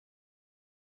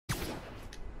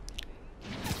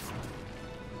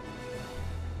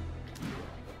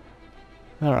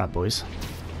Alright, boys.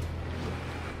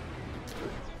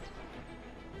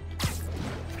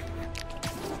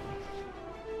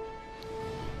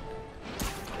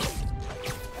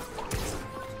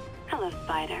 Hello,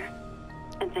 Spider.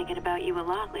 Been thinking about you a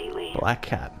lot lately. Black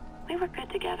Cat. We were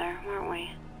good together, weren't we?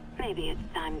 Maybe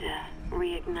it's time to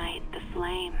reignite the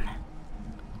flame.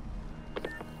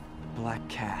 Black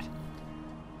Cat.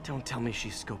 Don't tell me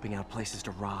she's scoping out places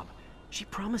to rob. She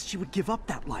promised she would give up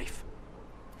that life.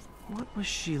 What was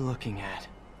she looking at?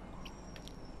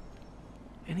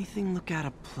 Anything look out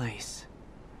of place?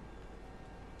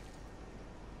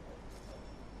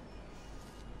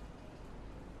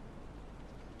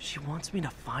 She wants me to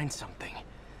find something.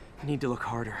 I need to look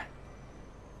harder.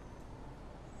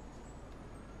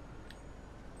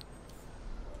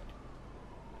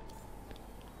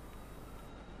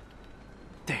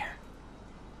 There.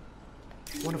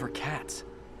 One of her cats.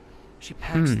 She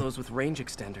packs those with range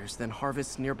extenders, then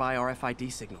harvests nearby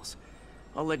RFID signals.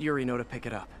 I'll let Yuri know to pick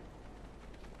it up.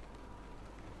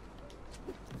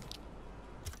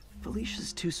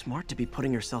 Felicia's too smart to be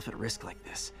putting herself at risk like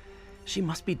this. She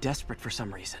must be desperate for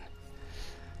some reason.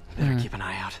 Better keep an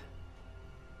eye out.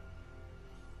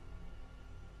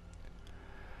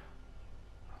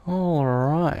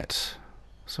 Alright.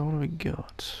 So what do we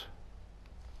got?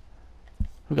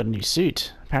 We got a new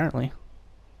suit, apparently.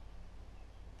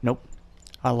 Nope.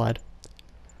 I lied.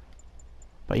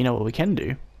 But you know what we can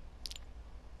do?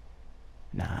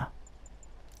 Nah.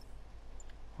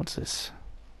 What's this?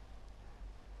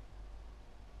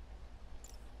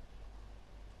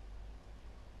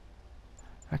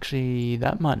 Actually,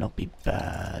 that might not be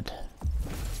bad.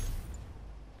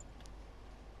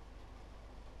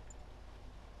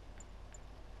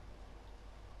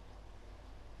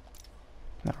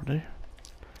 That'll do.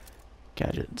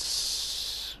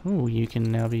 Gadgets. Ooh, you can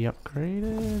now be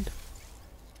upgraded.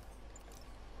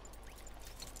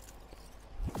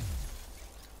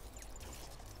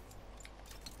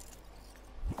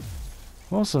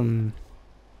 Awesome.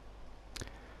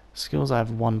 Skills, I have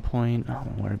 1 point. I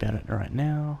don't worry about it right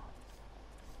now.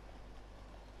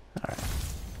 Alright.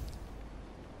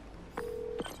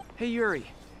 Hey Yuri,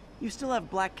 you still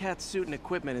have Black Cat's suit and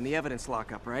equipment in the evidence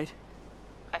lockup, right?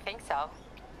 I think so.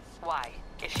 Why?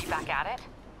 Is she back at it?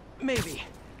 Maybe.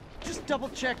 Just double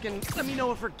check and let me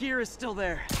know if her gear is still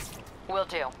there. Will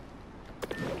do.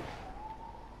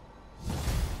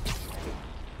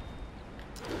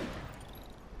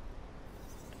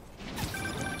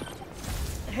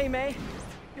 Hey May,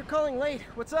 you're calling late.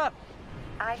 What's up?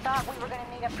 I thought we were gonna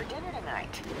meet up for dinner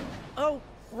tonight. Oh,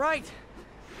 right.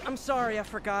 I'm sorry, I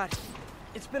forgot.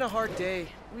 It's been a hard day.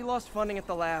 We lost funding at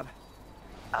the lab.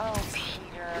 Oh,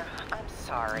 Peter, I'm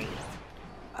sorry.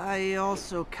 I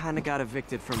also kinda got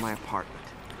evicted from my apartment.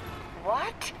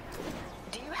 What?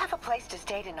 Do you have a place to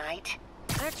stay tonight?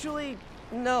 Actually,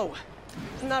 no.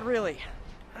 Not really.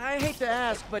 I hate to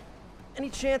ask, but any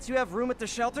chance you have room at the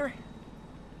shelter?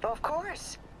 Of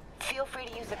course. Feel free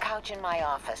to use the couch in my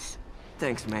office.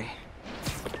 Thanks, May.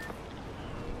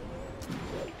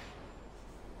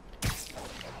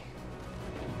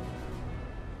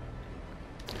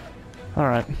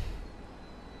 Alright.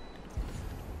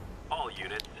 All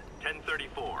units,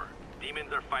 1034.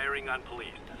 Demons are firing on police.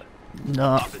 No.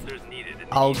 Officers needed in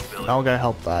the I'll East Village. go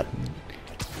help that.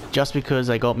 Just because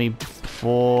they got me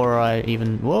before I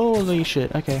even... Holy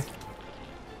shit, okay.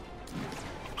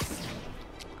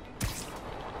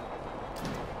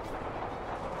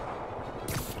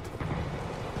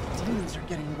 Demons are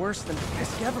getting worse than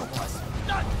Fisk ever was.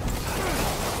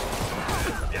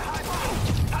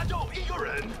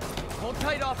 Hold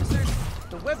tight, officers.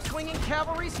 The web-swinging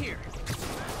cavalry's here.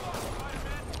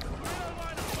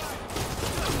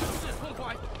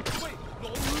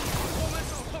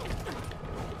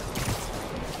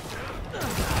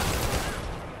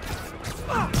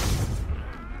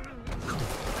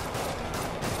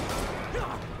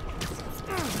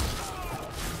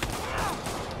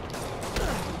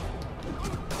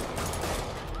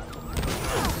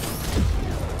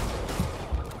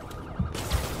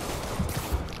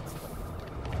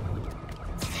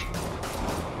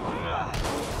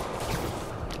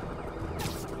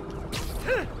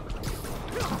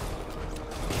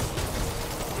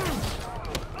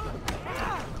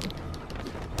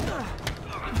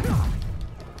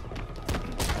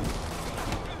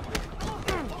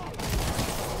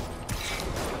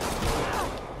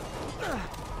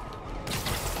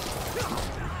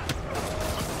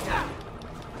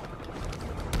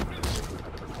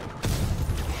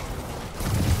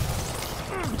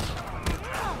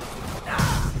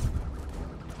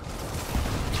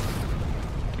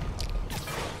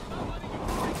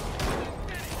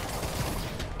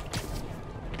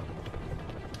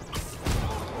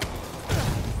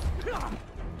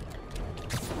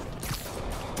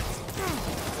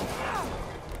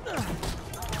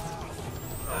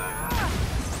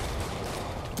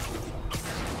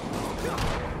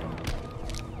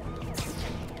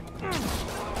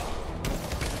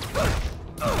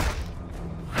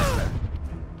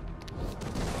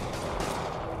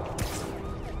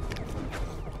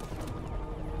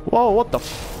 Whoa, what the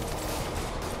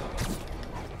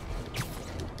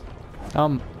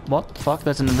what the fuck?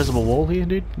 There's an invisible wall here,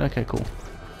 dude? Okay, cool.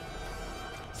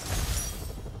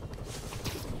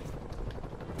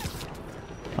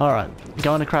 Alright,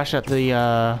 going to crash at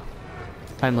the,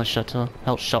 homeless shelter.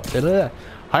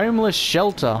 Homeless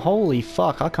shelter. Holy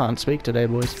fuck, I can't speak today,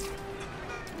 boys.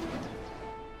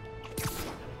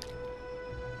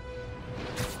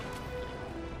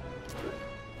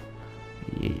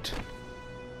 Yeet.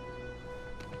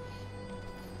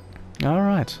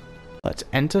 Alright. Let's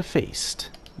enter feast.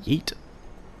 Yeet.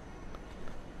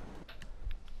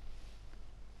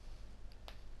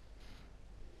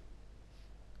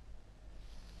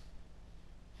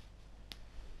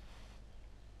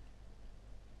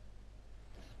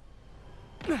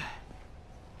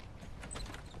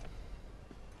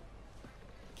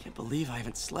 Can't believe I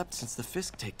haven't slept since the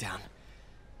Fisk takedown.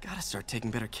 Gotta start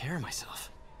taking better care of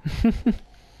myself. I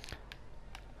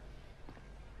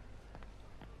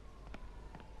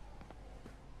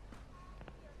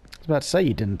was about to say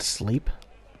you didn't sleep.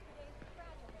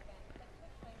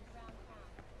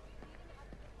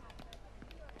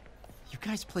 You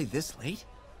guys play this late?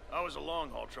 I was a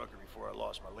long-haul trucker before I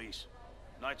lost my lease.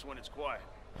 Nights when it's quiet.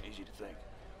 Easy to think.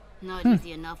 Not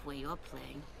easy enough where you're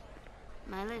playing.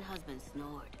 My late husband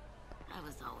snored. I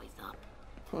was always up.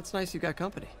 Well, it's nice you got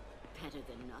company. Better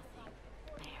than nothing.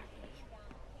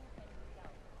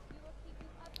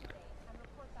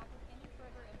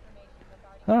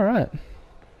 Barely. Alright.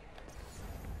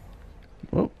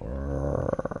 Oh,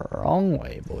 wrong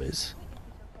way, boys.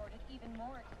 Reported even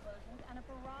more explosions and a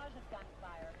barrage of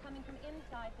gunfire coming from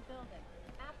inside the building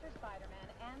after Spider-Man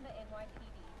and the NYPD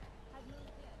had moved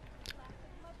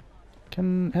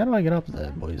in. How do I get up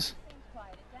there, boys?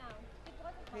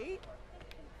 Pete,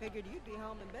 figured you'd be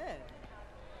home in bed.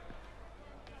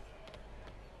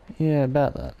 Yeah,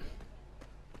 about that.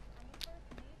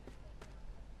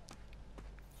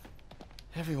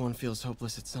 Everyone feels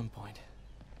hopeless at some point.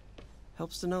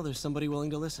 Helps to know there's somebody willing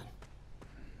to listen.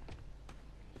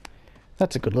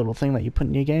 That's a good little thing that you put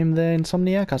in your game there,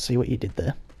 Insomniac. I see what you did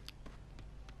there.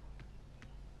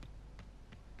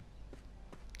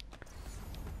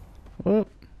 Whoop.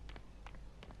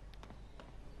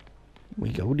 We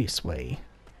go this way.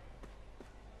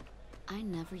 I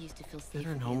never used to feel safe.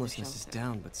 Veteran homelessness is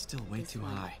down, but still way too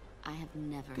high. I have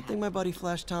never. Good thing my buddy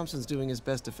Flash Thompson's doing his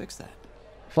best to fix that.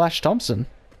 Flash Thompson?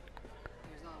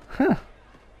 Huh.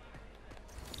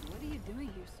 What are you doing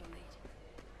here so late?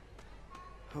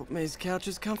 Hope May's couch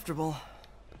is comfortable.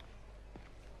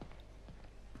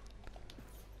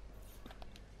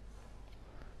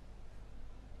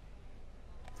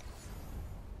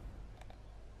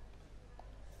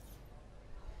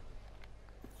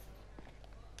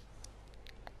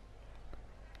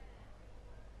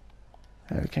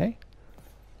 Okay.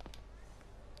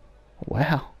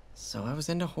 Wow. So I was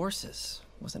into horses.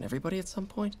 Wasn't everybody at some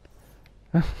point?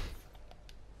 It's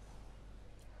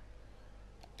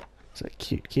a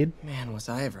cute kid. Man, was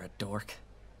I ever a dork.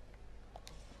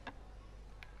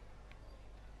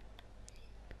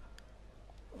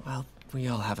 Well, we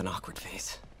all have an awkward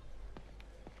phase.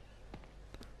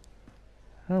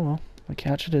 Oh well, the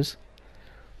couch it is.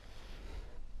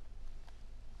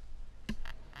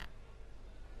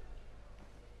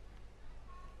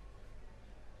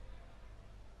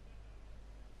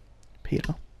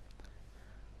 Peter.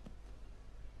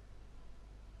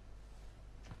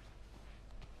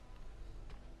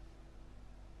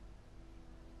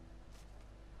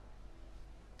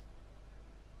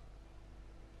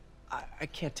 I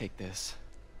can't take this.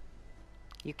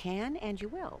 You can and you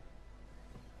will.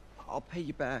 I'll pay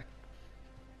you back.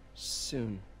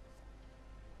 Soon.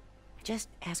 Just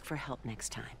ask for help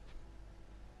next time.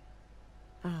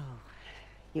 Oh,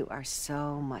 you are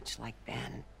so much like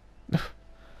Ben.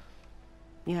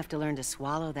 You have to learn to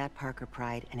swallow that Parker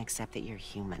pride and accept that you're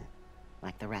human,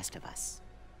 like the rest of us.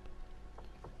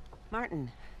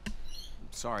 Martin.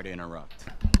 Sorry to interrupt.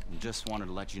 Just wanted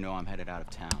to let you know I'm headed out of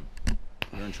town.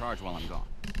 You're in charge while I'm gone.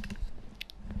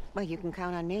 Well, you can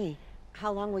count on me.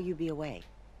 How long will you be away?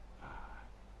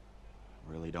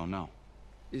 Really don't know.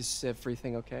 Is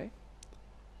everything okay?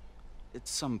 It's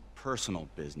some personal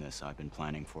business I've been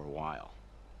planning for a while.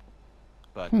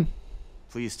 But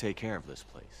please take care of this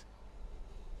place.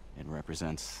 It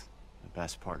represents the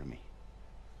best part of me.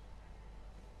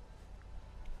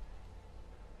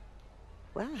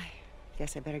 Well, I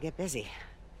Guess I better get busy.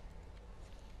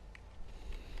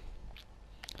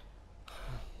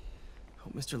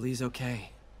 Hope Mr. Lee's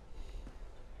okay.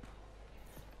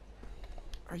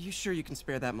 Are you sure you can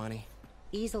spare that money?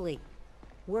 Easily.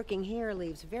 Working here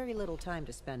leaves very little time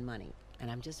to spend money, and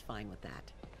I'm just fine with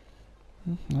that.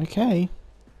 Okay.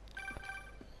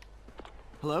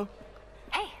 Hello?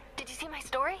 Hey, did you see my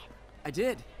story? I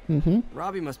did. Mm-hmm.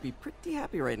 Robbie must be pretty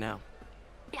happy right now.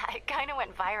 Yeah, it kind of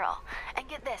went viral. And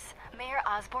get this, Mayor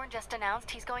Osborne just announced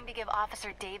he's going to give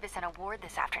Officer Davis an award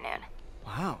this afternoon.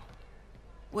 Wow.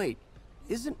 Wait,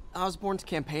 isn't Osborne's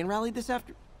campaign rally this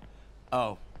after...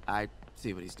 Oh, I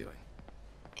see what he's doing.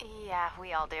 Yeah,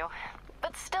 we all do.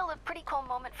 But still a pretty cool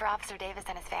moment for Officer Davis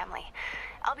and his family.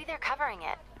 I'll be there covering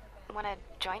it. Wanna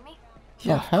join me?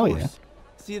 Yeah, hell yeah.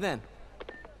 See you then.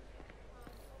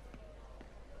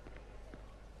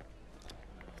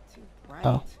 Too bright.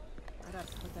 Oh. I'd have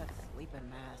to put that sleeping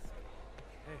mask.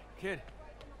 Hey, kid.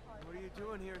 What are you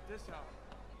doing here at this hour?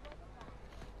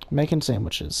 Making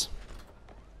sandwiches.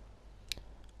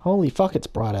 Holy fuck, it's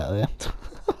bright out there.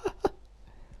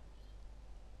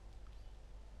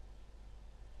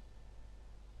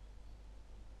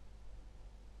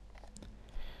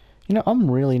 You know, I'm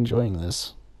really enjoying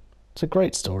this. It's a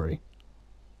great story.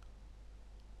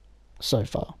 So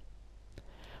far.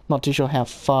 Not too sure how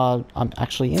far I'm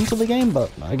actually into the game, but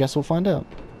I guess we'll find out.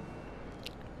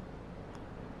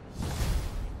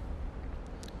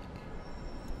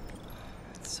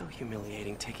 It's so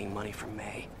humiliating taking money from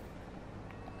May.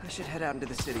 I should head out into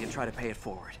the city and try to pay it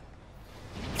forward.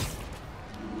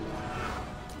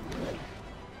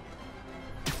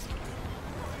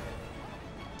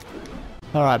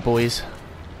 Alright, boys.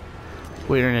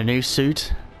 We're in a new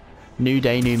suit. New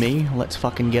day, new me. Let's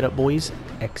fucking get it, boys.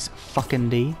 X fucking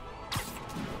D.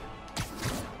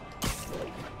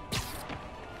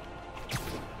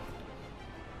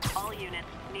 All units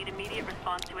need immediate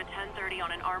response to a 1030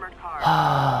 on an armored car.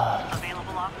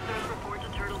 Available officers report to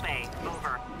Turtle Bay.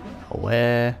 Over.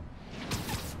 Aware.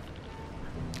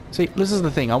 See, this is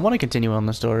the thing. I want to continue on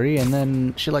the story, and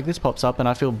then shit like this pops up, and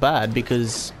I feel bad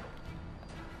because...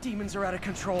 Demons are out of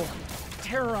control,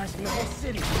 terrorizing the whole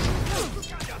city.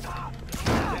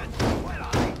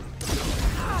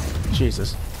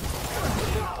 Jesus.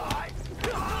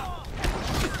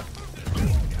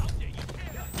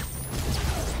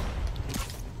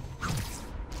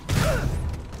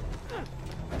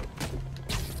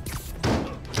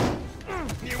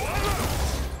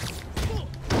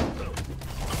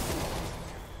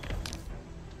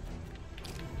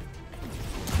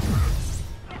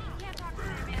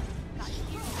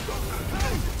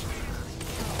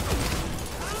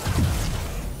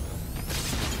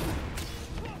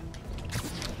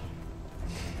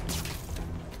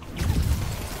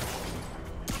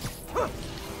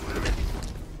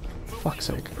 Fuck's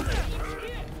sake.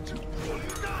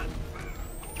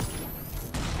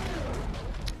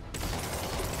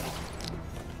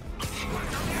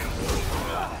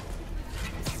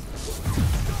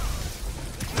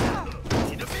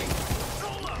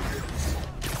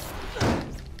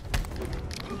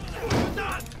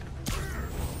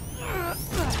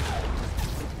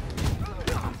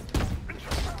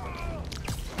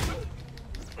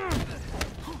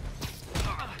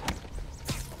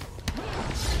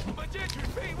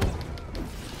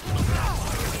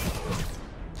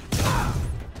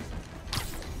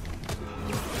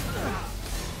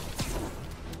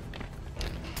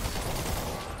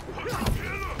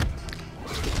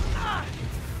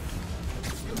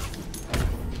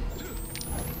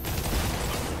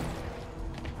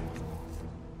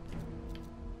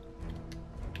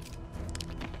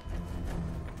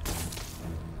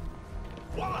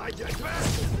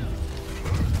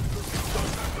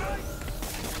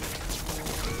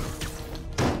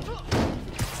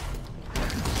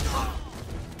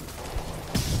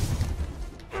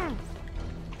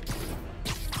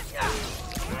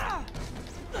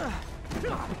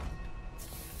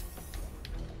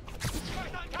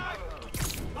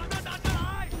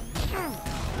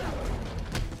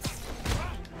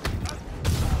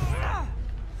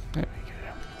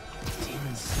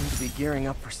 Demons seem to be gearing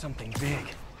up for something big.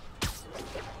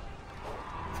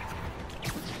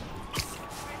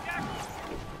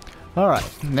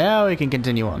 Alright, now we can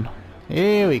continue on.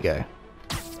 Here we go.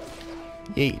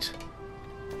 Yeet.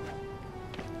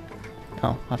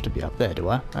 Oh, I have to be up there, do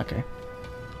I? Okay.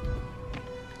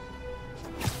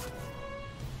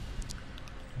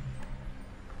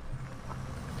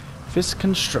 Fist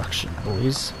construction,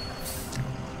 boys.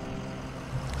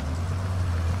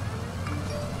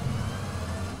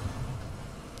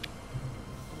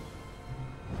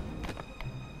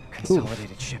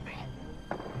 Consolidated shipping.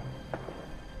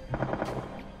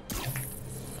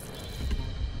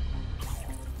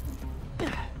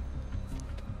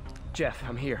 Jeff,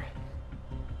 I'm here.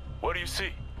 What do you see?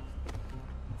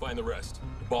 Find the rest.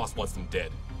 The boss wants them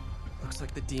dead. Looks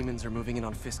like the demons are moving in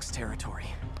on Fisk's territory.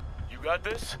 You got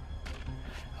this?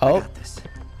 Oh, I got this.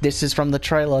 this is from the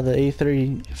trailer, the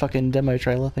E3 fucking demo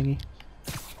trailer thingy.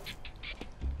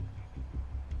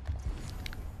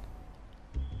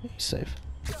 He's safe.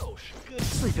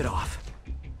 Sleep it off.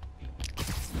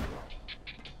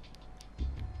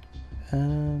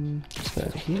 Let's go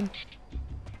over here.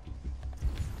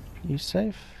 You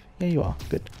safe? Yeah, you are.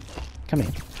 Good. Come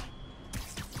in.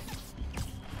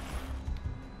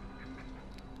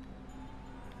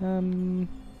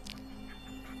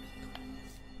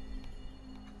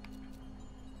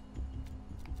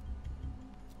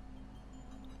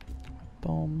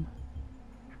 Bomb.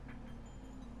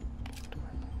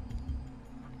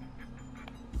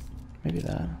 Maybe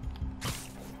that.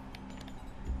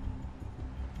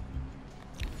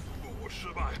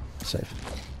 Safe.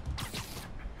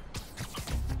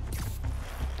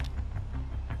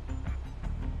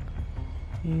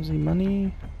 Easy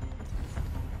money.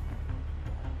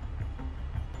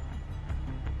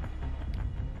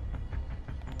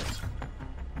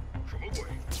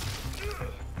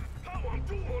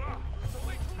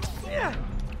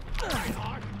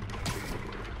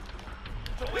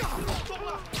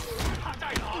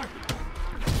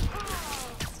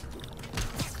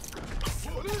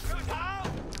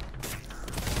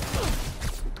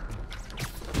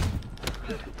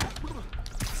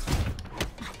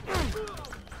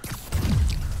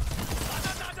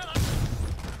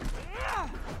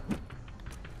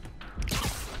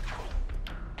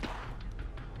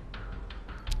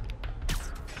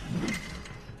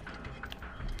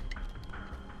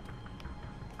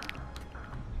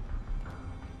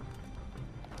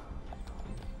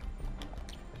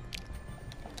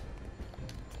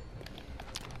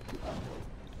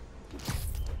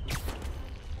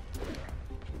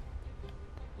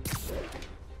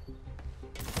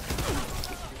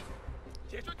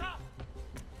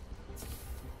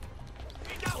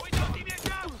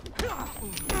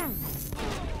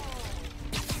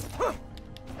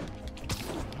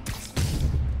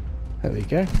 There we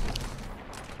go.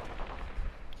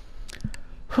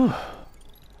 Whew.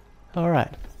 All right.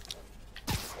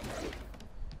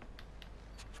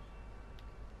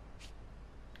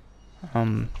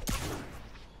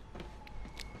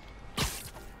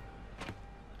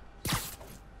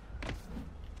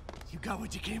 You got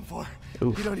what you came for.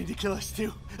 Oof. You don't need to kill us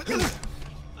too.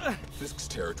 Fisk's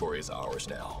territory is ours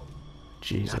now.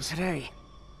 Jesus. Not today.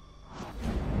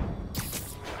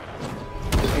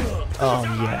 Oh,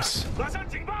 yes.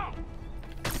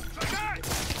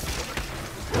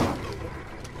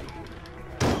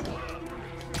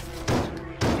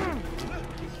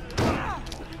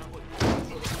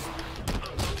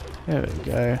 There we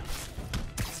go.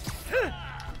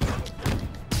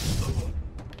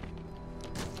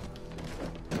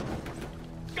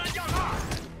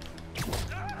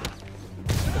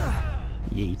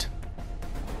 Yeet.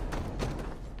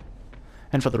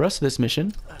 And for the rest of this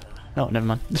mission... Oh, never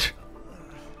mind.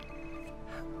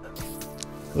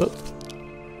 Whoop.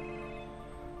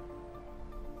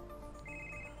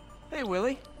 Hey,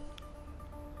 Willie.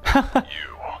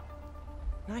 You.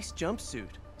 Nice jumpsuit.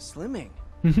 Slimming.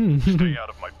 Stay out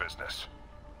of my business.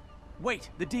 Wait,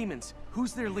 the demons.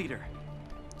 Who's their leader?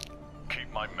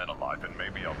 Keep my men alive and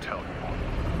maybe I'll tell you.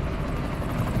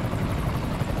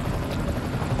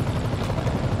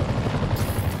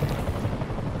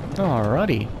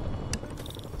 Alrighty.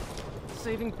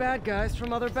 Saving bad guys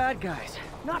from other bad guys.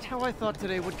 Not how I thought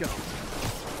today would go.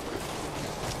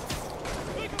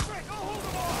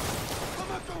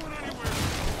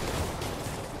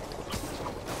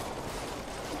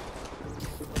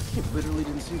 You literally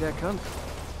didn't see that coming.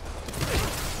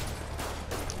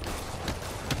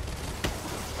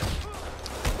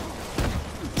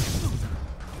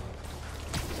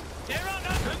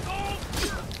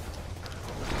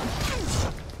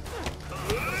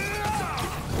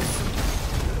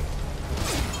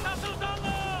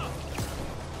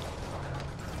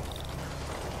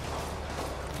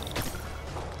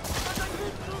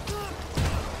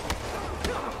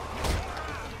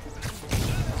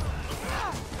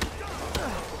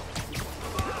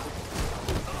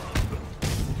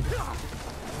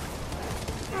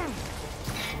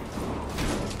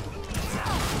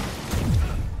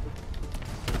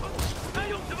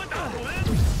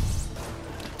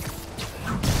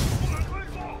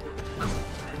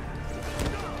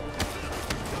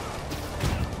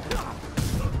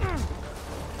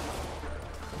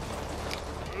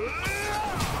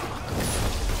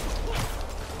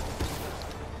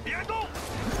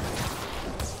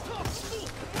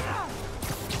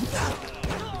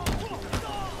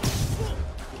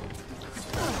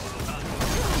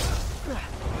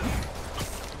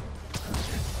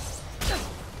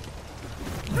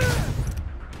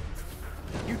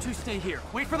 two stay here.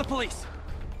 Wait for the police.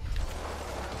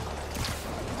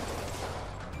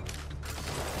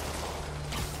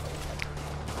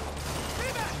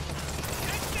 Stay back!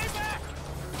 Stay back!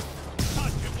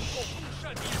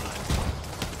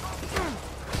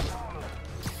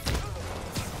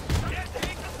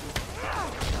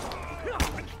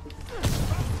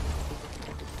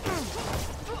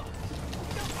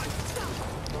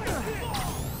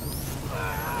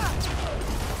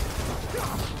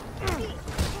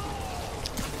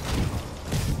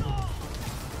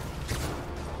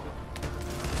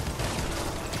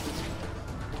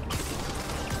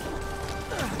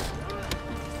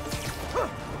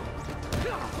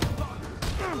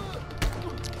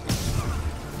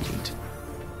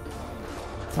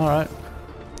 Alright.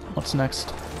 What's next?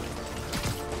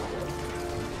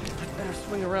 Better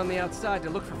swing around the outside to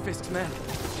look for Fisk's men.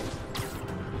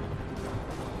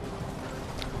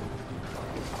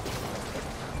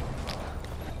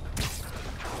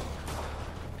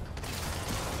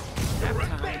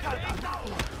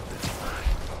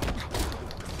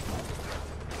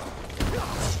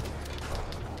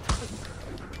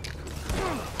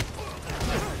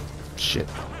 Shit.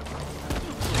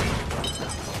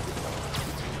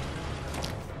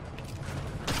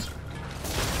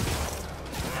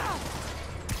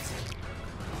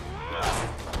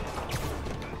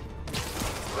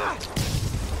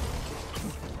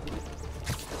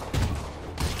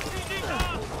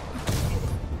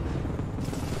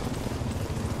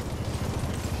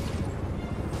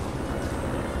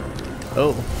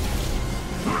 Oh,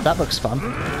 that looks fun.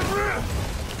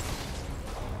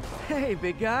 Hey,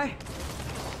 big guy.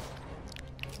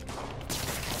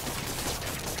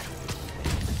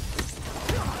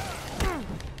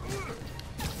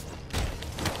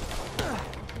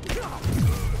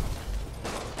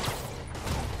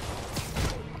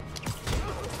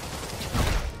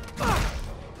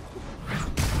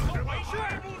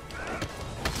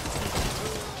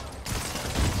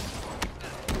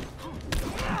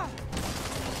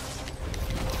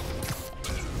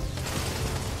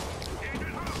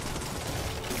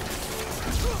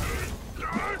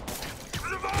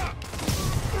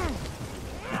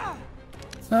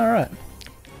 All right.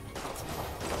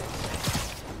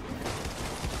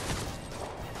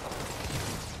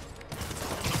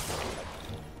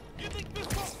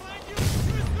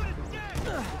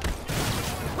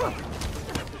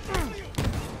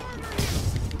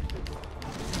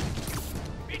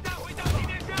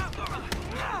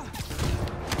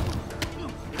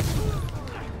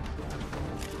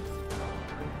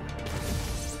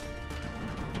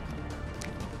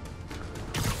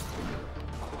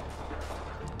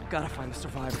 Gotta find the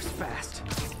survivors fast.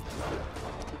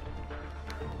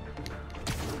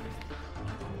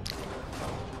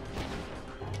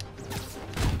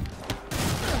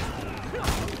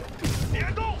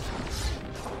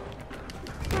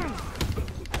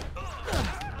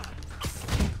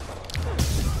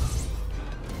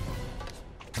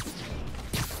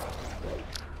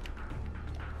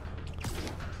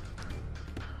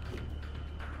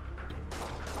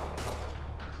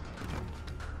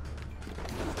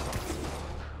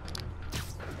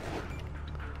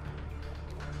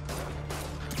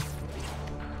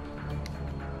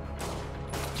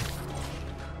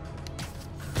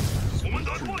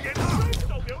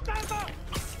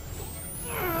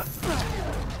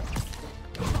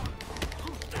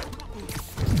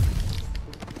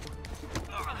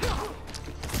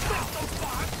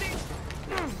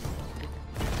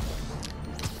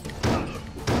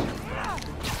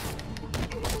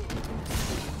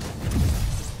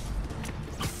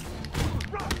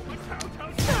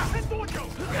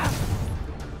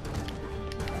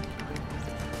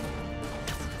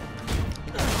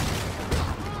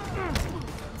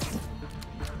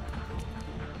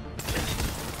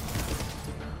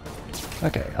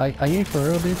 Okay, are you for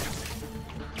real, dude?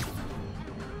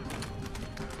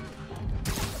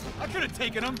 I could have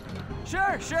taken him.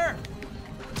 Sure, sure.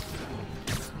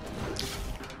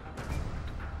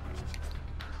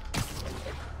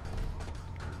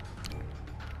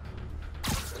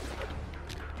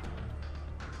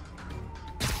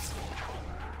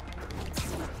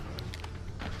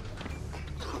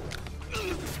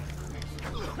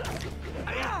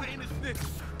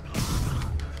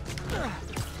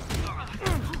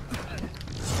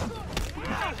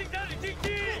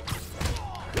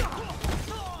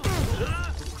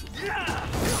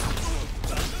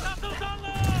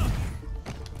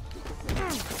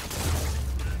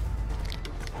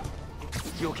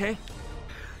 You okay?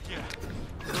 Yeah.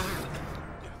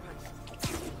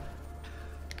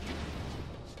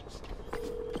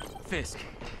 Fisk,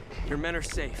 your men are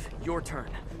safe. Your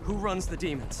turn. Who runs the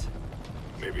demons?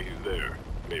 Maybe he's there.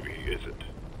 Maybe he isn't.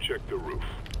 Check the roof.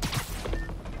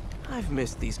 I've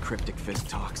missed these cryptic fist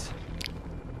talks.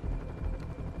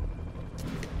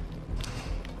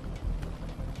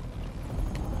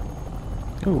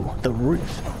 Ooh, the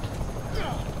roof.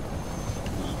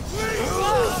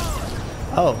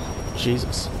 Oh,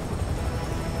 Jesus.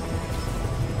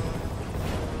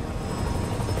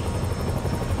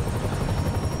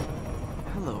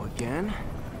 Hello again.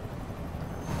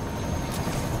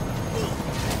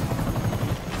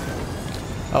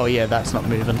 Oh yeah, that's not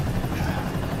moving.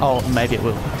 Oh, maybe it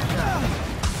will.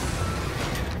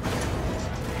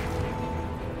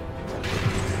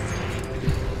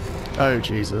 Oh,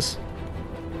 Jesus.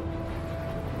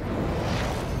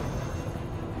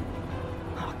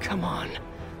 Oh, come on.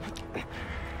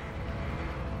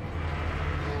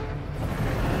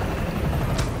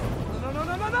 No, no,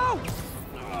 no, no, no!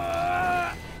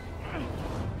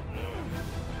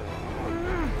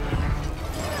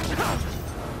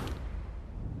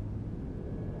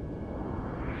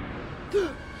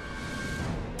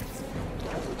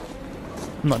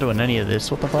 I'm not doing any of this,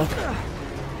 what the fuck?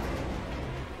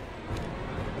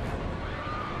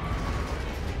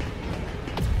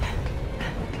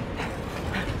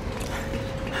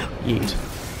 Yeet.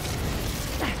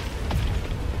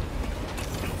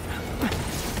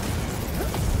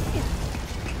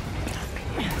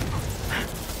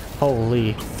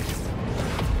 Holy.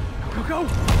 Go, go!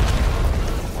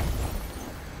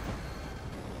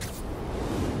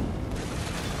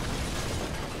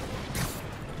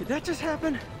 Did that just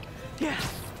happen? Yeah.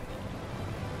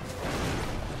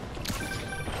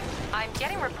 I'm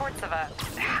getting reports of a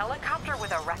helicopter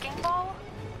with a wrecking ball.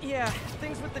 Yeah,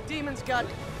 things with the demons got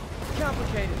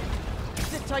complicated.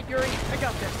 Sit tight, Yuri. I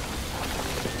got this.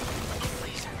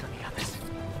 Please, let me got this.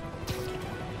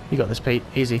 You got this, Pete.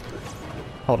 Easy.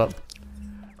 Hold up.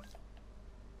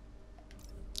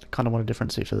 I kind of want a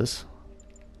different suit for this.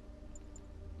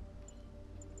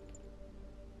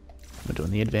 We're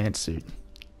doing the advanced suit.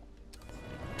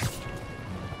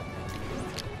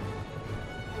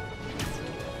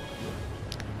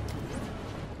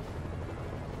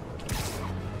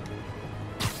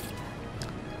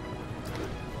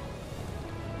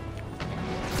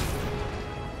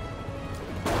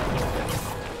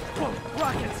 Whoa,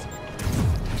 rockets!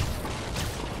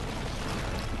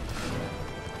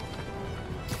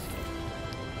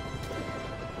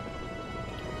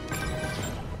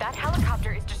 That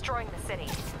helicopter is destroying the city.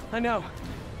 I know.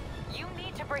 You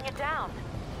need to bring it down.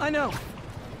 I know.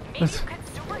 Maybe you could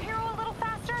superhero a little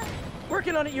faster?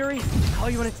 Working on it, Yuri. Call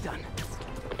you when it's done.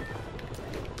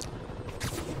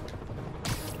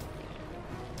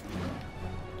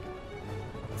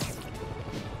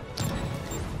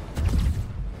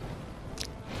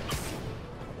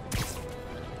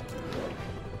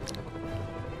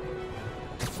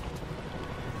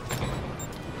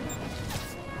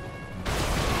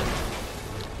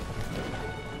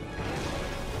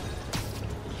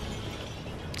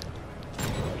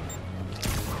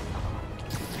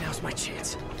 Now's my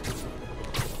chance.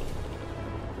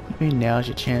 I mean, now's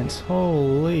your chance.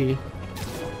 Holy.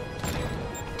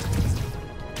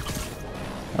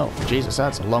 Oh, Jesus,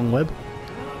 that's a long web.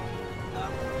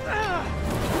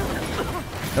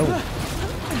 Oh.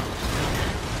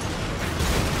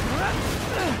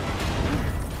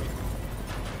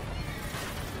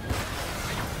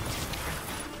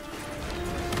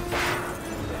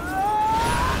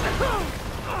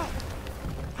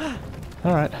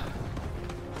 All right.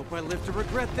 Hope I live to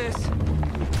regret this.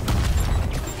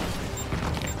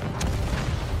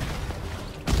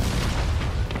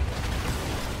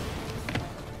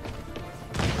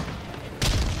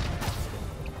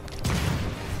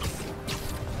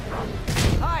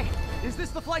 Hi, is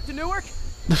this the flight to Newark?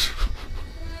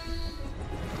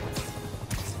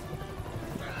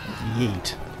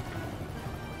 Yeet.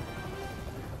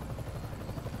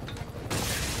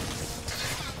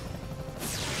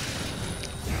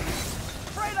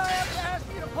 Afraid I have to ask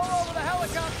you to pull over the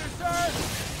helicopter, sir.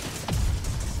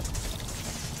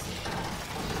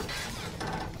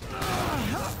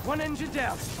 One engine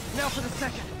down. Now for the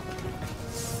second.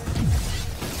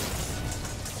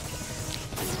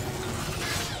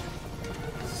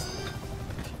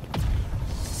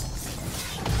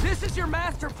 This is your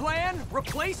master plan?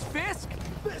 Replace Fisk?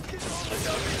 Fisk is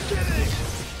only the beginning!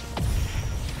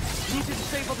 Need to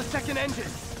disable the second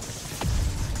engine.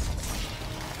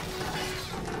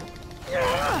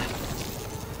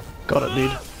 Got it,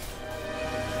 dude.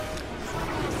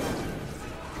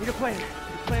 Need a plan.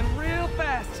 Plan real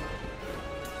fast.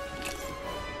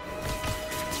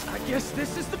 I guess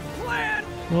this is the plan!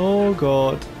 Oh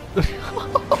god.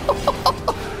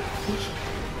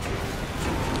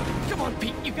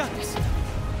 You got this.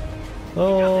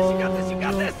 Oh. You got this. You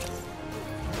got this.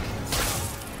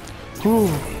 Ooh.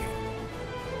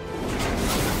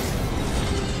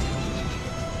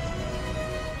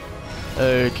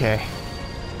 Okay.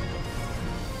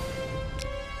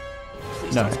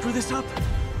 Please No. don't screw this up.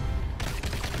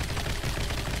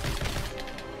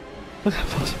 What the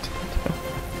fuck is it?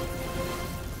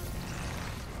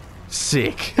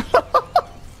 Sick.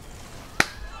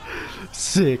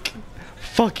 Sick.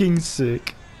 Fucking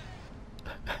sick.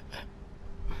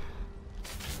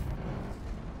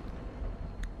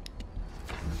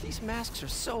 These masks are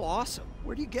so awesome.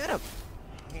 Where do you get them?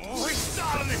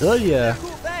 Oh yeah.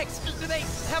 Cool, thanks. Do they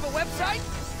have a website?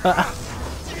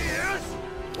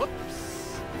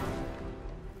 Whoops.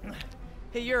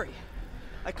 Hey, Yuri.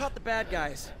 I caught the bad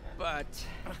guys, but...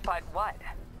 But what?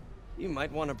 You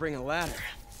might want to bring a ladder.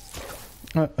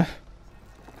 Yo,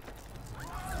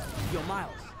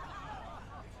 Miles.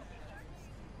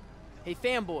 Hey,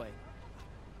 fanboy.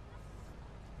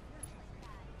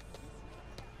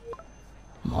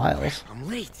 Miles. I'm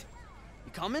late.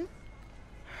 You coming?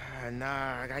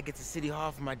 Nah, I gotta get to City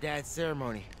Hall for my dad's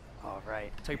ceremony. All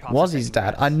right. Tell your pops Was to his take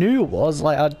dad? me. I knew it was.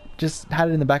 Like, I just had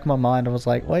it in the back of my mind. I was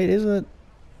like, wait, is it?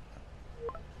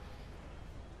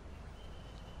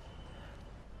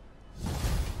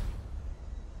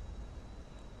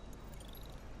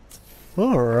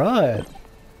 Alright.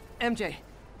 MJ,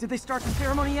 did they start the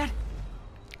ceremony yet?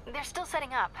 They're still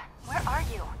setting up. Where are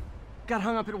you? Got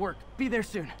hung up at work. Be there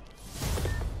soon.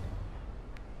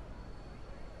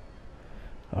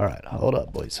 Alright, hold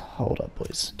up, boys. Hold up,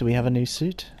 boys. Do we have a new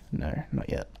suit? No, not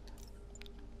yet.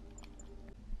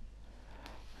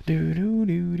 Do do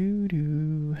do do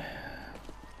do.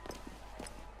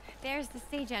 There's the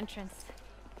stage entrance.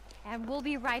 And we'll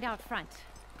be right out front.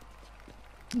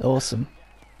 Awesome.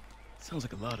 Sounds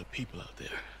like a lot of people out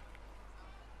there.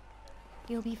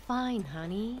 You'll be fine,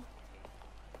 honey.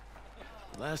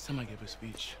 The last time I gave a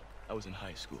speech, I was in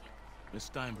high school. Miss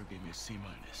Steinberg gave me a C-.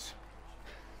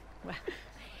 Well,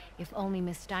 if only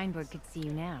Miss Steinberg could see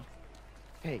you now.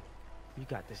 Hey, you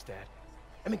got this, Dad.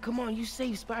 I mean, come on, you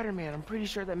saved Spider-Man. I'm pretty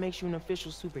sure that makes you an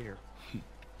official superhero.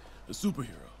 A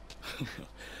superhero.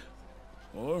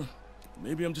 Or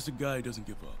maybe I'm just a guy who doesn't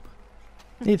give up.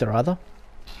 Either either.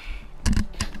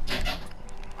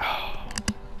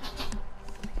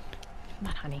 Come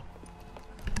on, honey.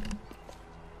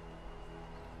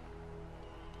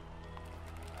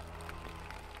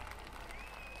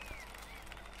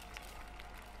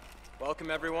 Welcome,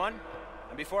 everyone.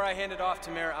 And before I hand it off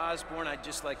to Mayor Osborne, I'd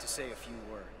just like to say a few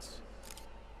words.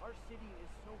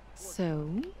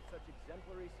 So?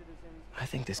 I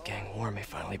think this gang war may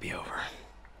finally be over.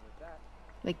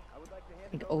 Like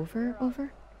over?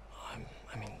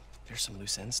 I mean, there's some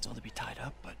loose ends still to be tied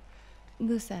up, but...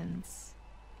 Loose ends.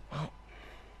 Well,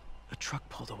 a truck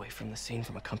pulled away from the scene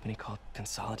from a company called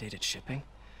Consolidated Shipping.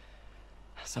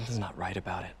 Something's not right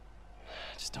about it.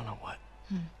 I just don't know what.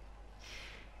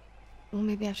 Well,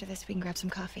 maybe after this we can grab some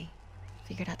coffee.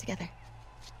 Figure it out together.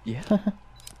 Yeah.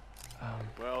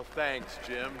 Well, thanks,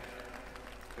 Jim.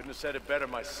 Couldn't have said it better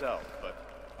myself, but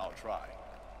I'll try.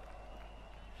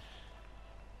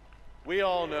 We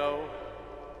all know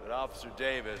that Officer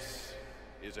Davis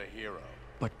is a hero.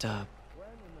 But,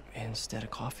 instead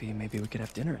of coffee, maybe we could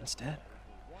have dinner instead.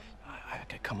 I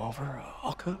could come over,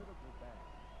 I'll cook.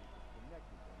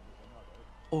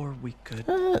 Or we could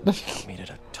meet at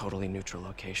a totally neutral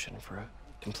location for a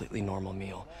completely normal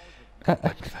meal.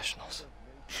 Like professionals.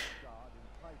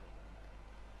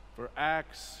 For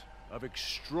acts of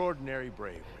extraordinary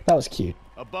bravery. That was cute.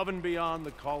 Above and beyond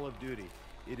the call of duty,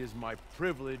 it is my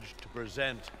privilege to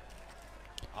present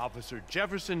Officer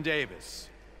Jefferson Davis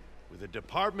with the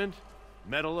Department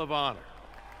Medal of Honor.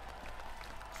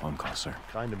 Phone call, sir.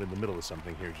 Kind of in the middle of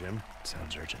something here, Jim.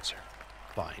 Sounds urgent, sir.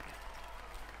 Fine.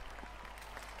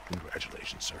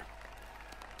 Congratulations, sir.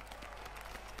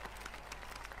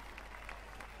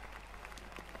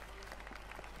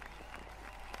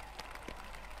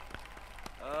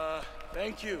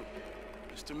 Thank you,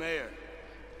 Mr. Mayor.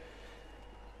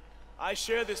 I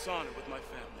share this honor with my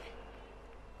family.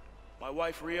 My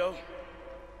wife, Rio,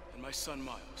 and my son,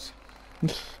 Miles.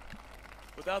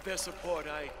 Without their support,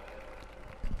 I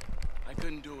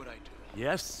couldn't do what I do.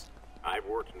 Yes? I've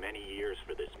worked many years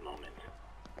for this moment.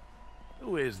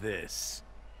 Who is this?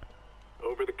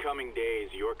 Over the coming days,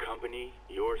 your company,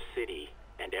 your city,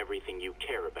 and everything you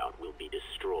care about will be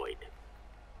destroyed.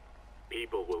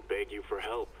 People will beg you for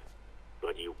help,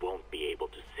 but you won't be able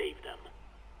to save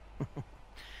them.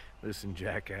 Listen,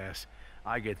 jackass.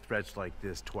 I get threats like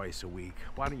this twice a week.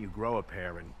 Why don't you grow a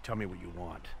pair and tell me what you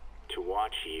want? To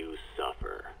watch you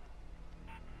suffer.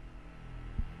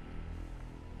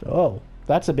 Oh,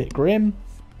 that's a bit grim.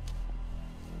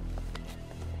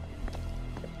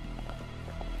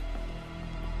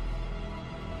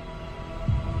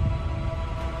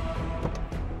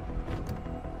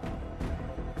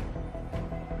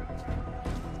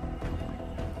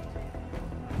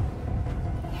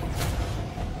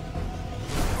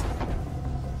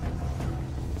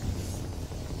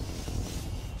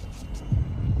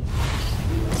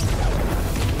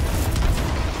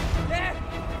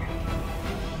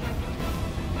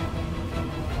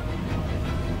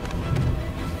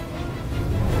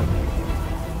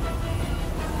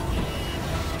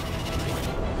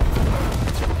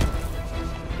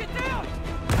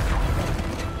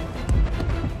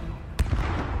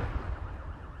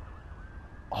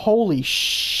 Holy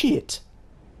shit.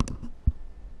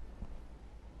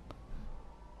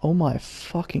 Oh my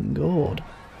fucking god.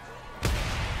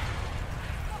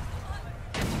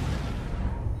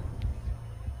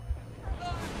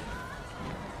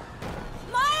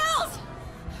 Miles!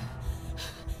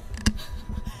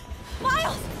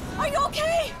 Miles, are you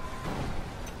okay?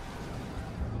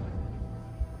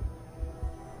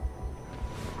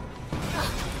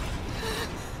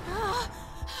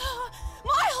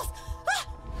 Miles!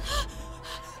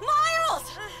 Miles!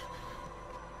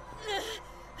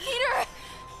 Peter!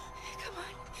 Come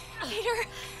on, Peter.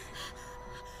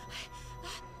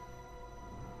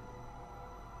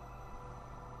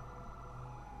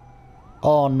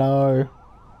 Oh no.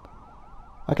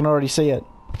 I can already see it.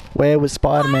 Where was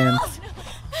Spider-Man? Miles!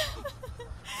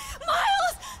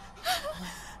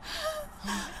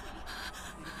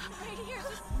 Right here,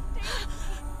 just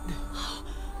stay. Oh,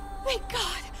 thank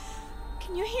God.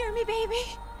 Can you hear me,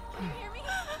 baby? Can you hear me?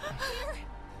 Here.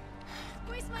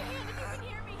 Squeeze my hand if you can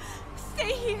hear me.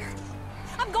 Stay here.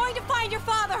 I'm going to find your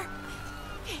father.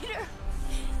 Peter.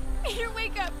 Peter,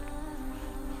 wake up.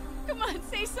 Come on,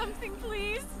 say something,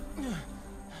 please.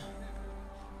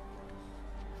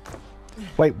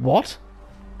 Wait, what?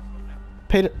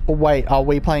 Peter, oh, wait, are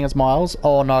we playing as Miles?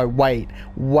 Oh no, wait.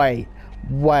 No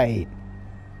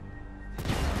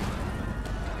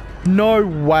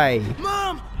way.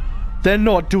 Mom! They're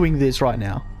not doing this right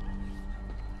now.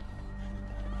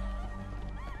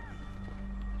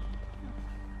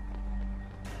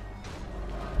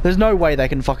 There's no way they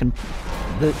can fucking...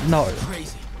 No.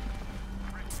 Crazy.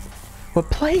 We're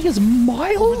playing as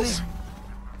Miles?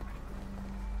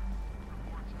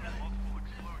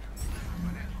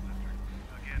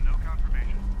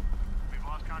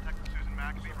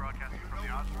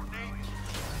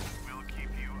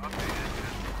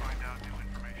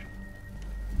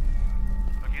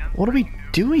 What are we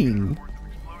doing?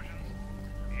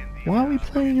 Why are we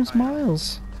playing as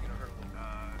Miles?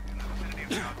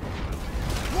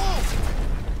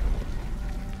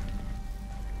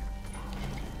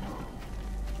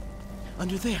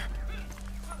 Under there.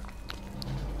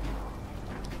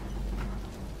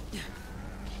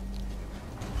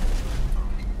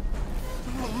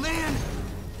 Oh man!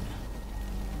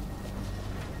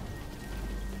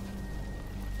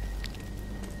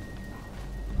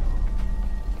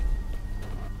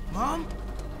 Mom?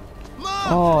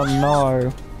 Mom! Oh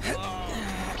no.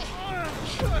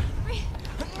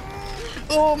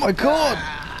 Oh my god!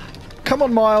 Come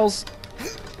on, Miles!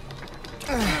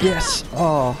 Yes.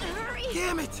 Oh.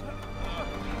 Damn it!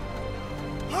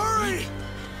 Hurry!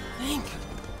 Think.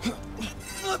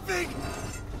 Flipping!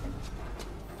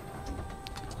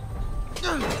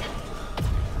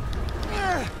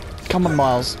 Come on,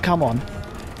 Miles. Come on.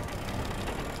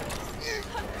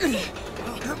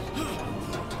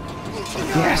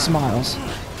 Yes, Miles. Miles.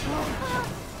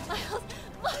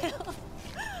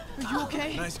 Are you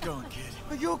okay? Nice going, kid.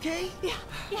 Are you okay? Yeah.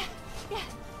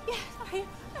 Are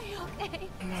you okay?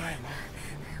 I'm alright, Mom.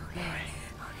 I'm alright.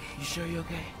 You sure you're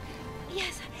okay?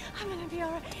 Yes, I'm gonna be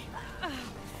alright.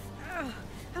 I'm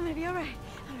gonna be alright.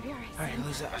 Alright,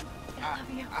 Lisa. I love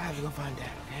you. I have to go find Dad,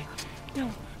 okay?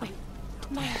 No, wait.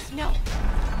 Miles, no.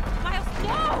 Miles,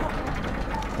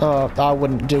 no! I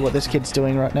wouldn't do what this kid's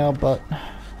doing right now, but...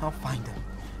 I'll find him.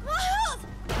 Miles!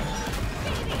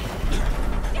 Baby!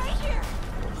 Stay here!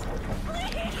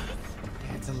 Please!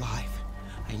 Dad's alive.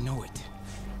 I know it.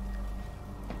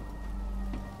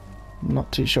 I'm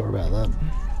not too sure about that.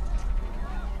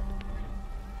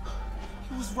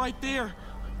 He was right there.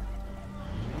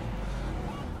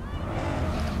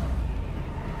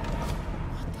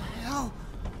 What the hell?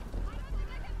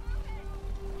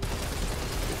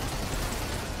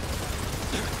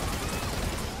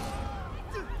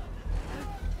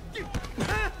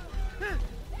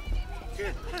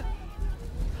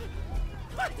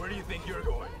 Where do you think you're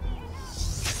going?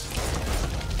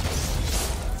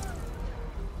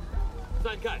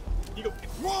 Sign cut.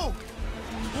 Whoa!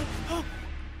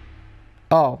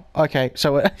 Oh, okay.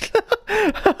 So it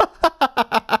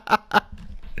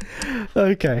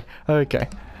okay, okay.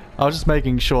 I was just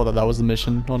making sure that that was the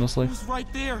mission, honestly. It was right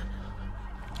there.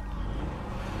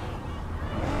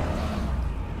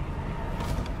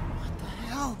 What the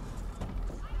hell?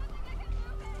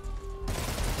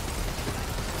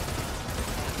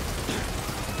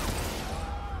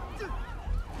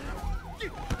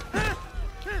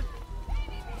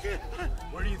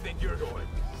 Where do you think you're going?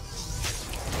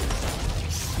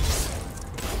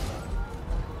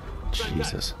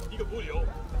 Jesus.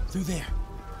 Through there.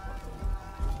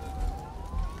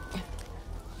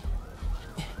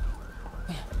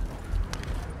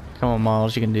 Come on,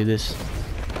 Miles, you can do this.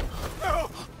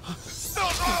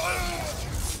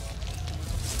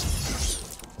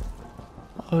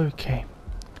 Okay.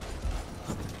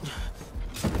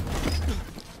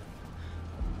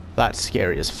 That's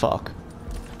scary as fuck.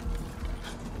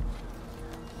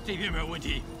 这边没有问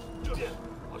题，这边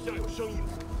好像有声音。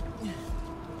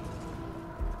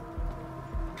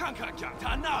看看讲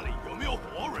坛那里有没有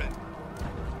活人。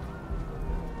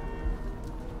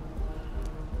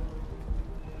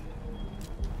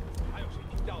还有谁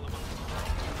听到了吗？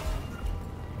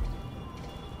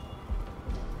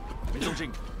没动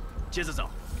静，接着走。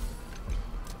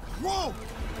Whoa!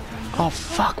 Oh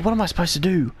fuck, what am I supposed to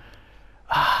do?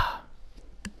 Ah.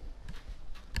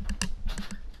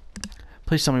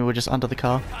 Please tell me we're just under the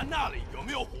car. 坛那里有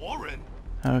没有活人？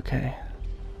 Okay.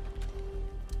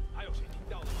 还有谁听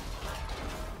到了吗？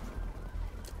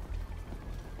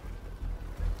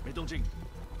没动静，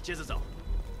接着走。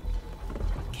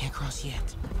 Can't cross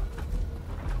yet.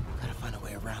 Gotta find a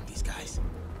way around these guys.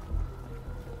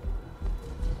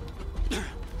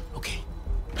 Okay.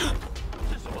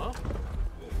 是什么？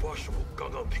我发誓，我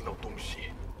刚刚听到东西。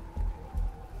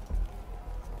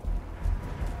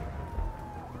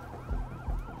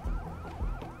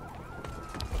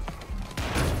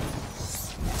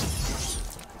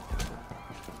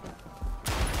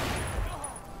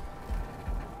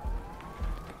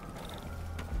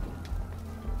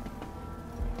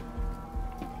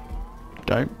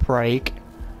 Don't break.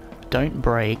 Don't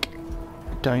break.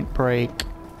 Don't break.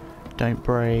 Don't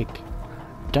break.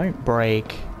 Don't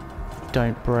break.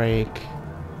 Don't break.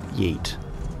 Yeet.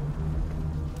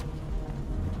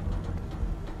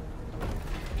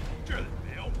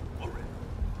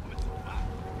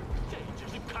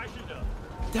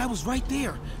 Dad was right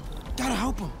there. Gotta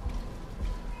help him.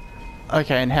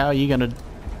 Okay, and how are you gonna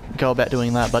go about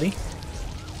doing that, buddy?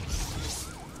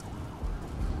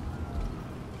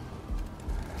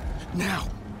 Now.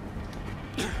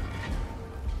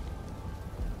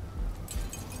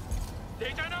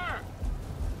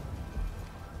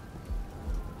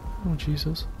 Oh,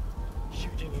 Jesus. 虚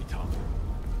惊一场，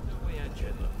最为安全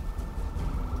了。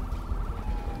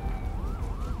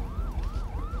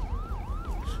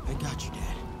 I got you,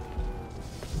 Dad.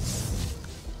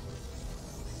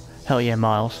 Hell yeah,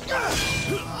 Miles.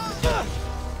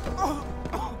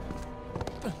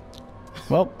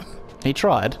 Well, he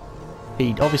tried.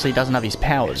 He obviously doesn't have his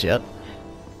powers yet.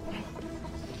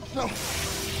 No.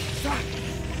 Stop.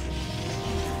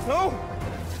 No.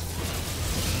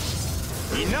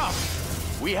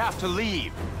 Enough! We have to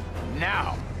leave.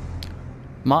 Now.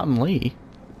 Martin Lee?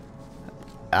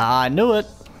 I knew it.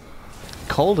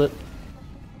 Called it.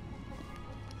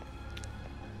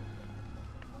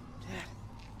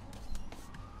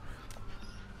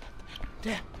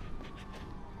 Dad.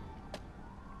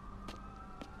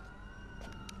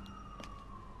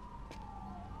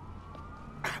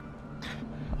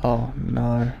 Oh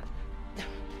no.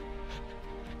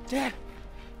 Dad.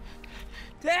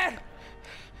 Dad.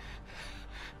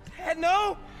 Dad,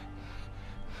 no.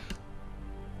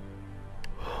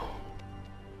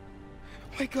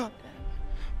 Wake up, Dad.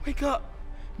 Wake up.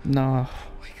 No.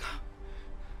 Wake up.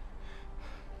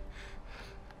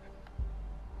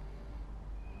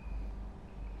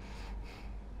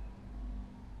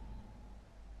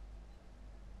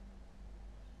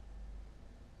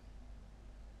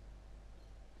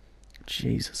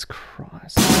 Jesus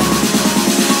Christ.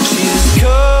 She's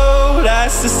cold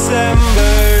as the